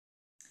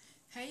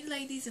Hey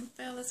ladies and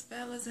fellas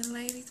and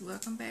ladies,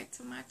 welcome back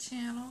to my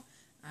channel.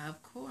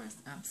 Of course,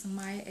 I'm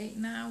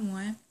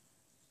Samaya891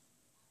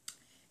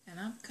 and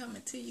I'm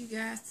coming to you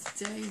guys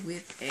today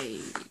with a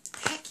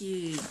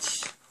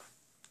package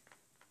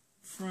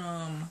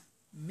from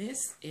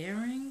Miss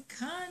Erin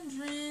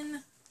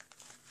Condren.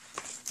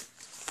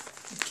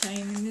 It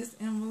came in this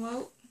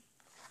envelope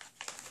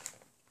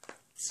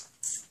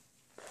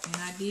and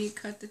I did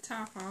cut the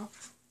top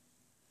off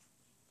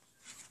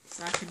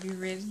so I could be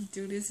ready to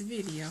do this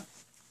video.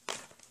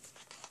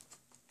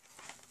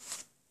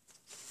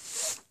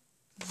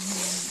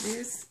 And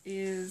this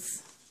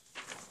is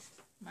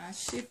my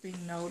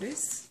shipping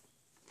notice.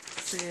 It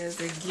says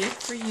a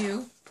gift for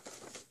you.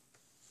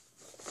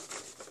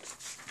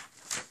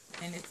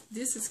 And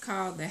this is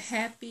called the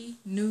Happy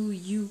New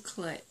You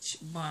Clutch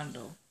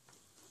Bundle.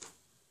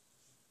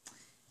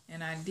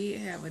 And I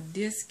did have a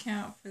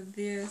discount for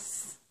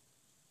this.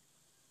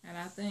 And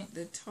I think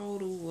the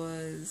total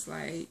was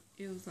like,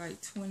 it was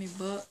like 20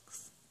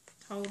 bucks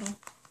total.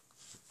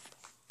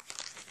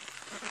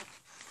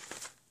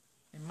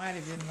 It might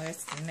have been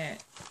less than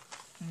that.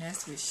 And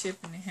that's with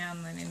shipping and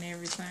handling and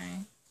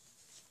everything.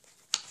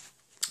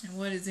 And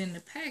what is in the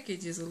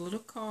package is a little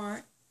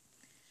card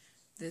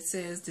that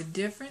says the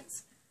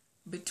difference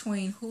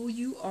between who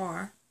you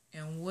are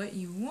and what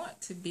you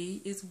want to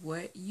be is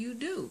what you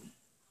do.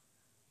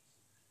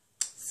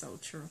 So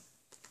true.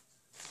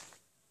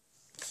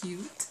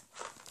 Cute.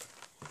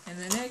 And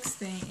the next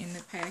thing in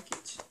the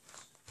package,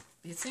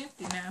 it's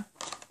empty now,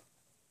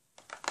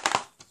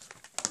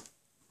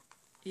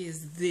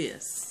 is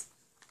this.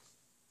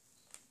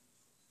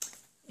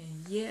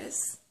 And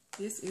yes,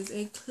 this is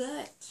a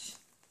clutch.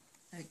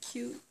 A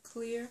cute,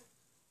 clear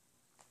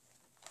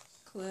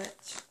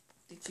clutch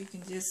that you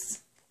can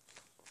just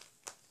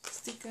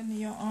stick under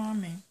your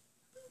arm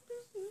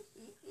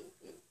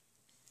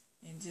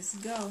and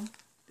just go.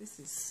 This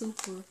is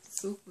super,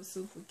 super,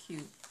 super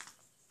cute.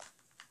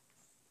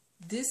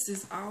 This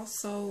is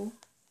also,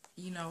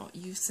 you know,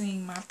 you've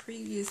seen my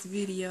previous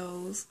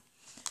videos.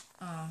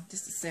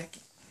 Just a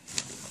second.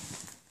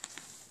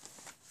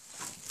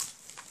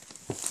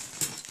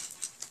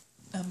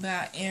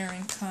 About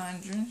Erin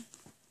Condren.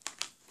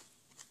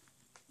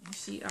 And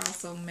she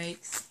also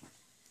makes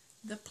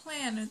the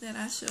planner that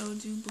I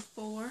showed you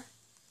before,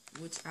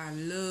 which I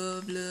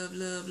love, love,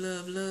 love,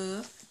 love,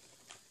 love.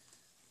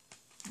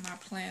 My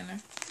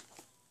planner.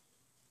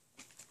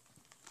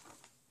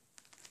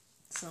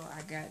 So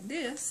I got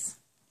this.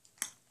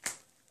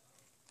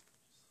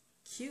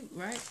 Cute,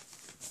 right?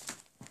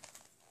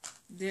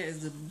 That is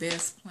the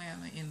best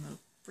planner in the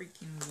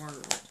freaking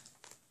world.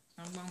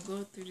 I'm going to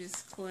go through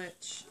this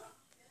clutch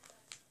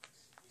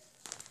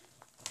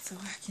so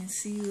I can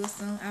see what's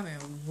on. I've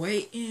been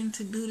waiting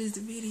to do this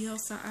video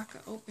so I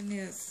could open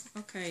this.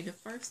 Okay, the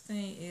first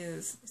thing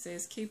is, it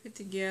says keep it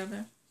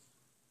together.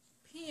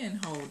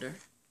 Pen holder.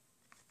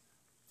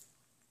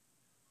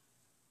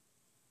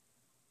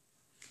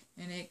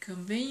 And it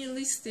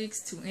conveniently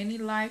sticks to any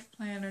life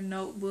planner,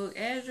 notebook,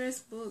 address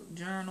book,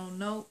 journal,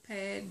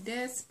 notepad,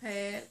 desk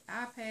pad,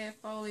 iPad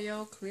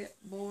folio,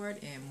 clipboard,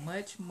 and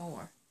much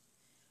more.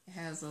 It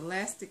has an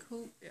elastic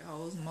hoop that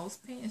holds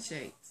most pen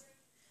shapes.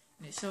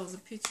 And it shows a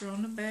picture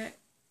on the back.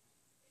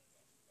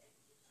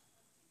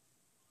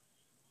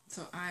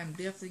 So I am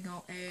definitely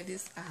going to add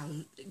this.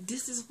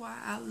 This is why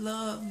I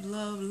love,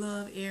 love,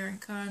 love Erin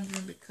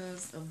Condren,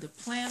 because of the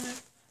planner.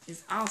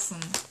 It's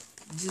awesome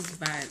just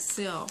by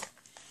itself.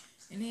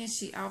 And then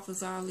she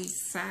offers all these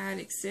side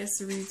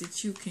accessories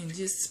that you can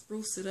just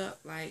spruce it up.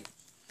 Like,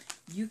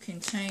 you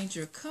can change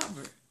your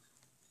cover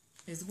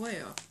as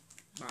well.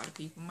 A lot of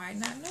people might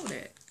not know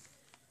that.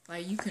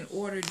 Like, you can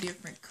order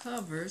different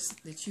covers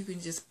that you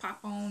can just pop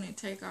on and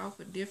take off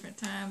at different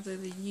times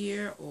of the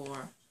year.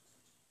 Or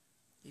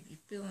if you're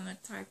feeling a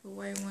type of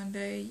way one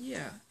day,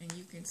 yeah. And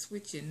you can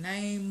switch your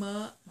name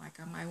up. Like,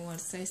 I might want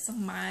to say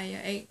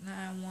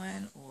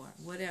Samaya891 or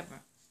whatever.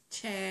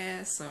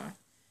 Chas or,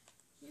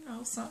 you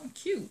know, something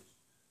cute.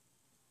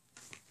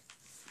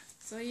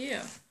 So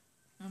yeah,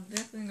 I'm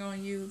definitely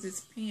going to use this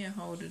pen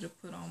holder to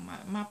put on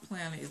my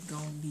planner. Is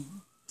going to be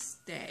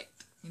stacked.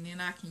 And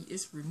then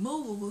it's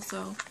removable,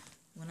 so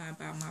when I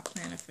buy my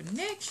planner for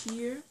next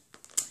year,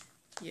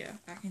 yeah,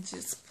 I can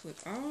just put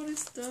all this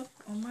stuff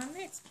on my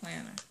next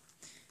planner.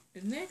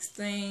 The next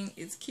thing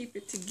is keep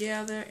it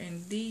together,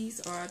 and these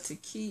are to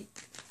keep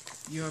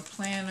your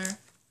planner.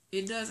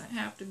 It doesn't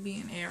have to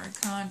be an Erin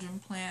Condren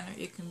planner.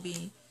 It can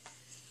be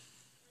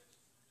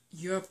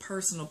your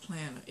personal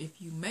planner.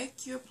 If you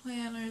make your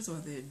planners, or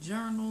they're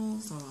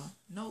journals or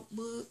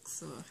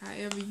notebooks or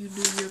however you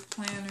do your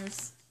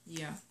planners,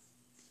 yeah.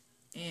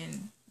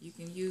 And you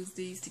can use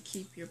these to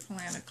keep your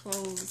planner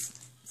closed.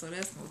 So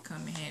that's going to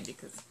come in handy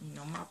because, you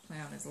know, my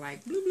planner is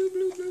like blue, blue,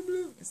 blue, blue,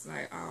 blue. It's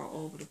like all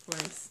over the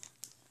place.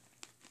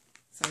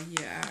 So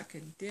yeah, I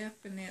could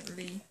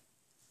definitely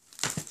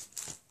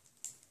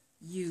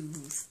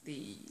use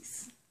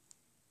these.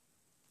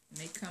 And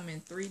they come in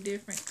 3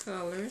 different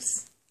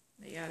colors.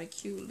 They got a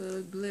cute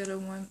little glitter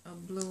one, a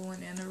blue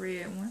one, and a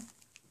red one.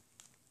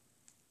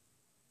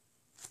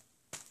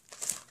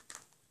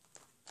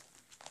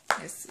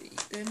 Let's see.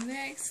 The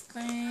next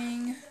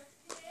thing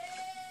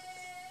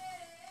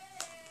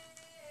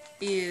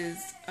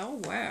is, oh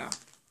wow,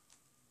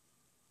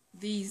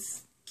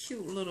 these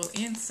cute little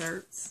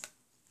inserts.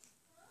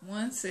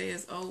 One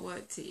says, oh,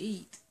 what to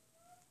eat,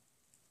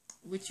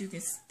 which you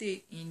can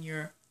stick in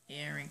your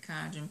Erin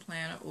Condren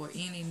planner or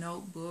any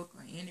notebook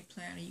or any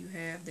planner you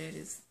have that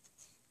is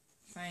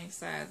same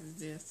size as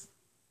this.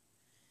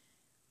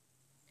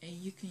 And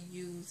you can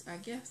use, I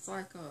guess,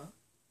 like a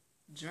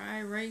dry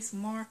erase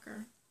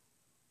marker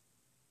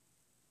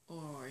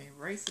or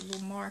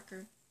erasable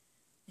marker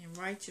and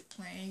write your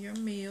plan, your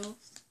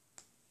meals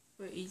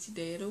for each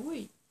day of the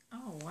week.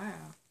 Oh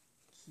wow,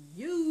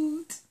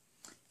 cute.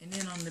 And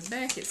then on the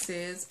back it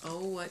says,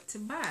 oh, what to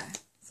buy.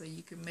 So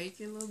you can make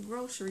your little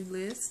grocery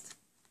list.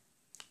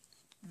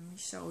 Let me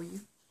show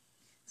you.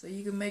 So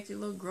you can make your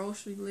little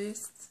grocery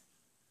list.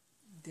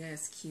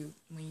 That's cute.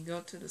 When you go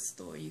to the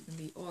store, you can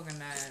be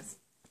organized.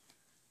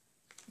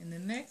 And the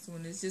next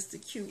one is just a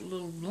cute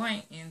little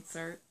blank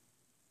insert.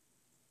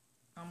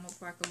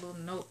 Almost like a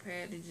little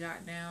notepad to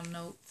jot down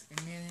notes. And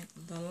then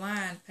the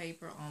lined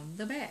paper on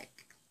the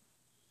back.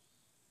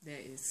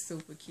 That is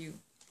super cute.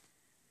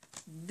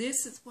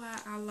 This is why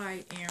I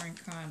like Erin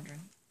Condren.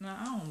 Now,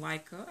 I don't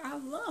like her. I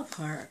love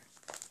her.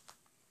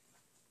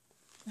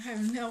 I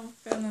have never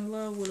fell in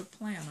love with a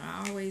planner.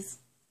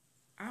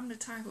 I'm the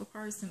type of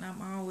person,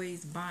 I'm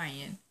always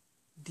buying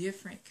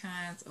different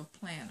kinds of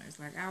planners.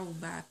 Like, I will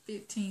buy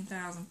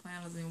 15,000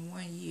 planners in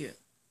 1 year,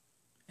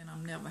 and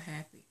I'm never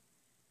happy.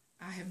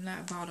 I have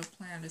not bought a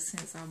planner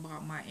since I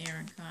bought my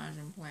Erin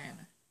Condren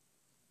planner.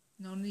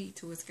 No need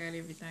to. It's got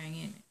everything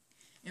in it.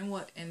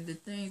 And the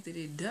things that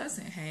it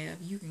doesn't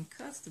have, you can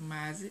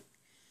customize it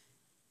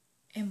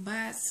and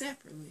buy it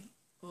separately.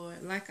 Or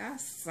like I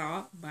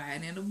saw, buy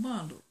it in a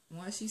bundle.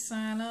 Once you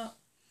sign up,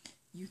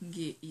 you can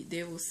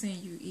they will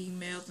send you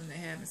emails and they're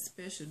having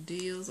special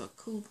deals or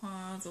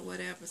coupons or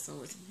whatever,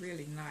 so it's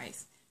really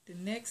nice. The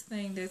next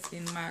thing that's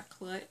in my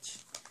clutch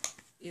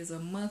is a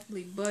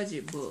monthly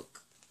budget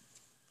book.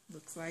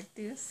 Looks like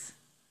this.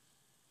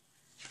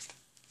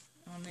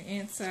 On the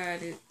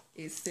inside,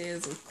 it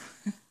says,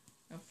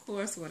 of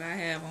course, what I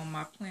have on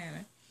my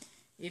planner.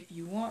 If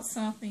you want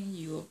something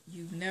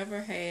you've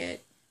never had,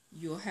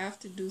 you'll have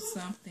to do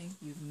something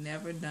you've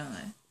never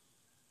done.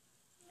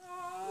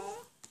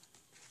 Aww.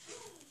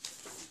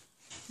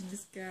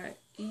 It's got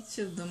each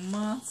of the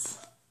months.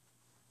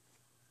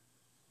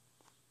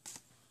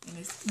 And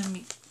let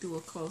me do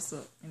a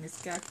close-up. And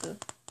it's got the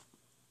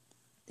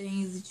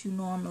things that you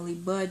normally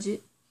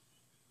budget.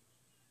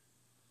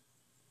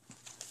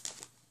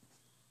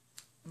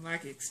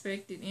 Like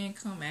expected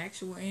income,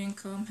 actual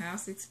income,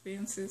 house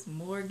expenses,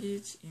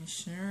 mortgage,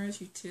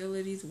 insurance,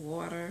 utilities,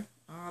 water,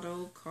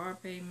 auto, car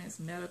payments,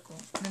 medical.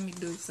 Let me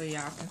do it so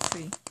y'all can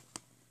see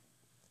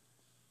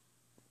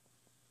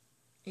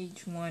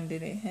each one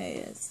that it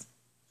has.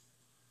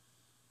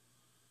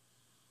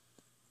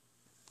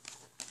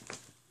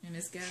 And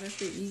it's got it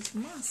for each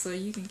month, so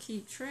you can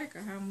keep track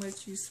of how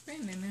much you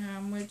spending and how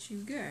much you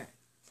got.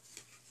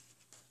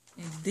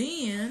 And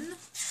then,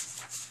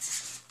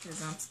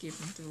 because I'm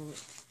skipping through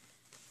it,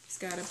 it's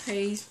got a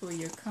page for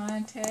your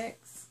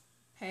contacts,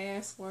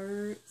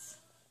 passwords.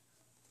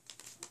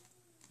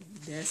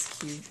 That's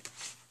cute.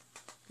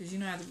 Because you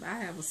know, I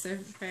have a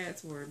separate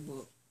password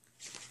book.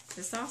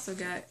 It's also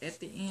got, at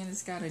the end,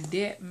 it's got a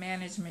debt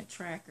management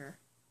tracker.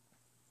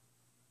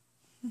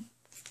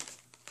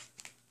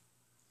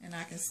 And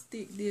I can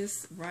stick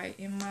this right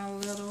in my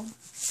little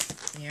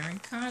Erin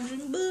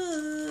Condren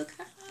book.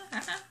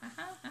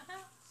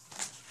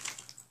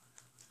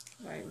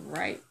 Like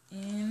right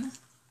in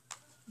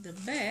the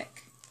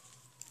back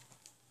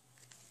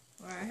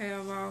where I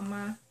have all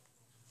my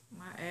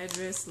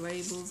address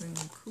labels and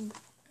Coop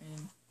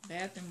and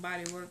Bath and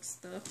Body Works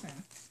stuff.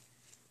 And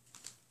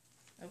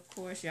of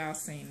course y'all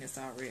seen this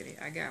already.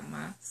 I got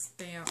my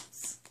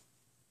stamps,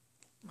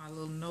 my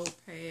little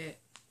notepad.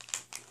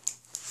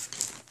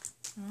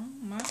 Oh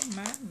my.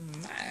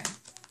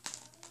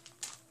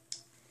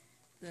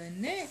 The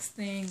next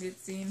thing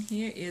that's in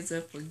here is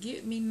a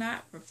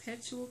Forget-Me-Not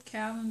Perpetual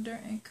Calendar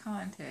and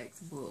Contacts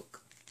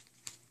book.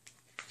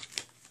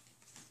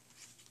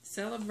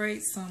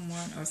 Celebrate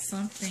someone or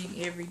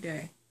something every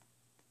day.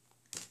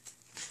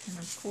 And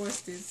of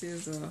course this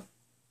is a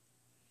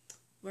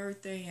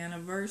birthday,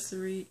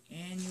 anniversary,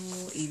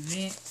 annual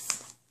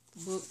events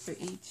book for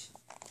each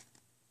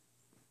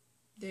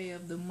day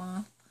of the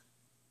month.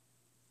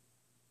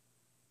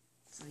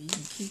 So you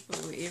can keep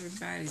up with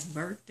everybody's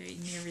birthday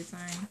and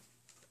everything.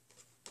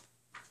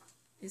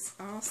 It's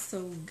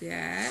also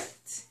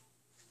got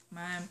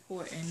my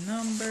important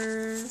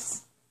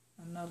numbers,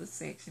 another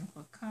section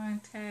for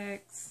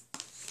contacts,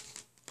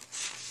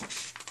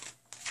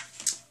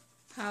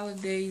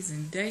 holidays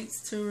and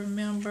dates to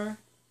remember,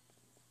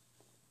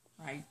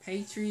 like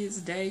Patriots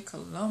Day,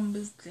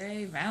 Columbus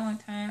Day,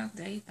 Valentine's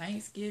Day,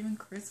 Thanksgiving,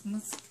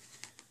 Christmas.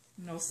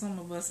 You know, some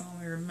of us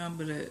only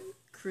remember the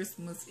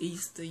Christmas,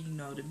 Easter, you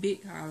know, the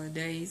big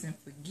holidays, and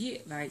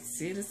forget like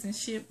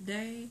Citizenship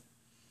Day,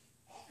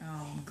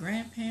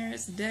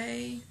 Grandparents'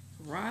 Day,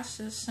 Rosh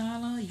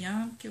Hashanah,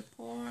 Yom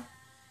Kippur,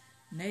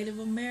 Native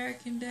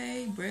American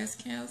Day,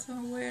 Breast Cancer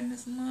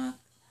Awareness Month,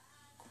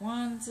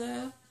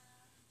 Kwanzaa,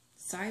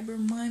 Cyber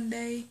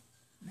Monday.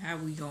 How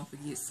we gonna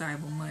forget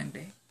Cyber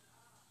Monday?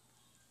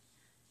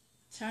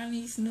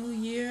 Chinese New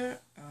Year.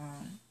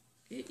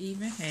 It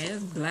even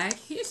has Black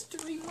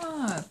History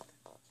Month.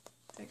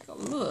 Take a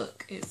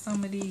look at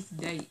some of these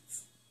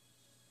dates.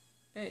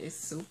 That is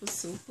super,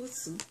 super,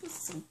 super,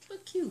 super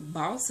cute.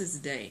 Bosses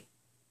Day.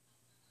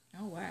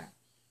 Oh, wow.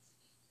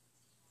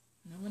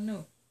 Never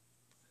knew.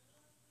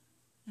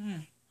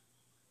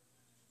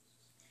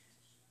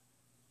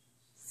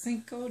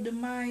 Cinco de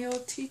Mayo,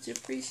 Teacher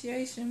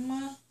Appreciation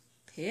Month.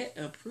 Pet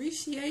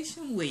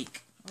Appreciation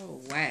Week.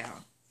 Oh,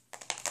 wow.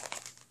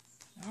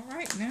 All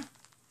right, now.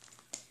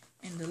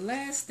 And the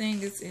last thing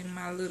that's in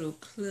my little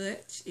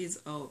clutch is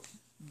a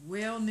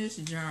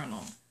wellness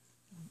journal.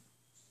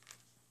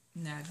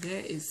 Now,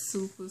 that is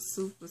super,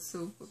 super,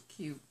 super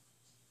cute.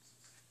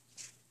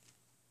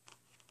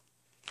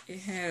 It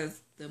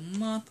has the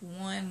month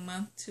 1,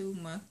 month 2,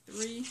 month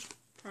 3,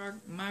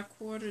 my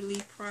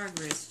quarterly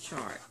progress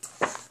chart.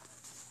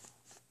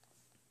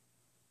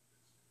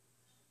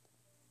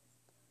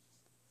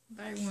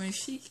 Like when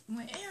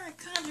Erin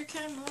Condren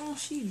came along,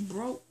 she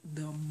broke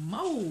the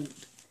mold.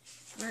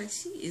 Like,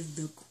 she is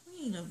the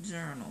queen of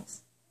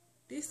journals.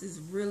 This is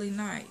really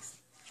nice.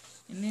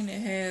 And then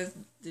it has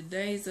the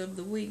days of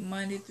the week,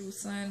 Monday through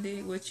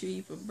Sunday, what you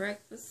eat for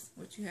breakfast,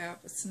 what you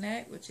have for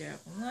snack, what you have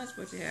for lunch,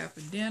 what you have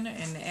for dinner,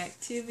 and the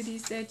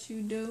activities that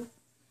you do.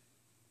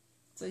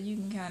 So you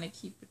can kind of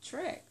keep a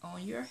track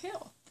on your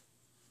health.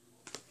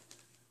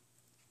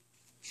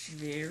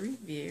 Very,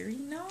 very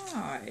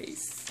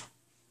nice.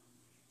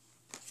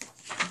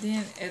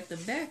 Then at the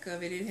back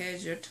of it, it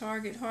has your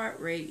target heart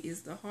rate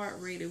is the heart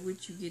rate at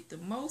which you get the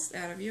most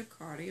out of your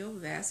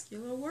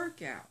cardiovascular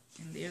workout.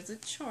 And there's a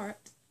chart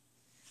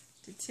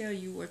to tell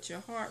you what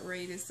your heart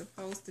rate is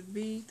supposed to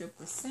be, the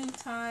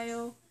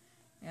percentile,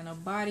 and a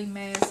body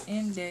mass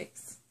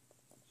index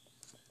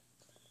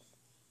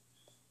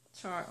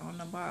chart on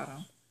the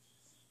bottom.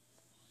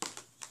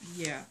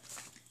 Yeah,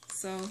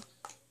 so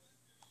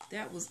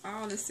that was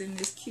all that's in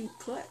this cute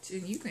clutch,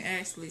 and you can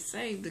actually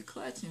save the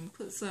clutch and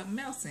put something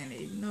else in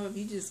it. You know, if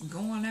you're just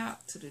going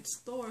out to the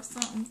store or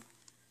something,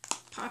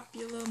 pop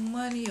your little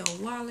money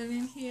or wallet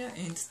in here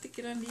and stick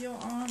it under your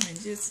arm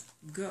and just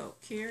go.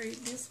 Carry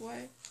it this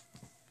way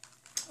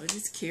or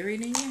just carry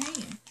it in your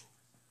hand.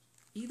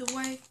 Either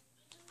way,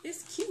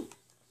 it's cute.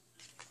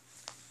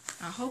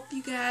 I hope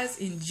you guys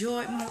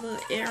enjoyed my little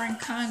Erin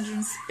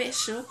Condren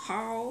special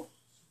haul.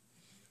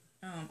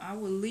 I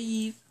will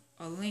leave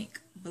a link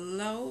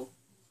below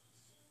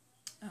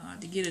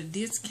to get a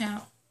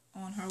discount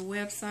on her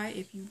website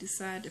if you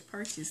decide to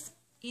purchase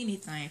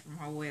anything from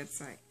her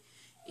website.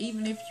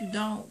 Even if you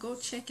don't, go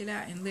check it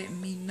out and let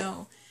me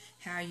know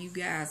how you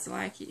guys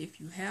like it.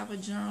 If you have a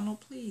journal,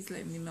 please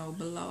let me know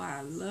below.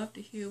 I'd love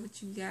to hear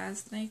what you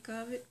guys think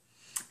of it.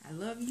 I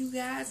love you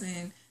guys,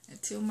 and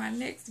until my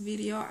next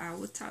video, I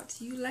will talk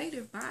to you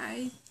later.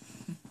 Bye.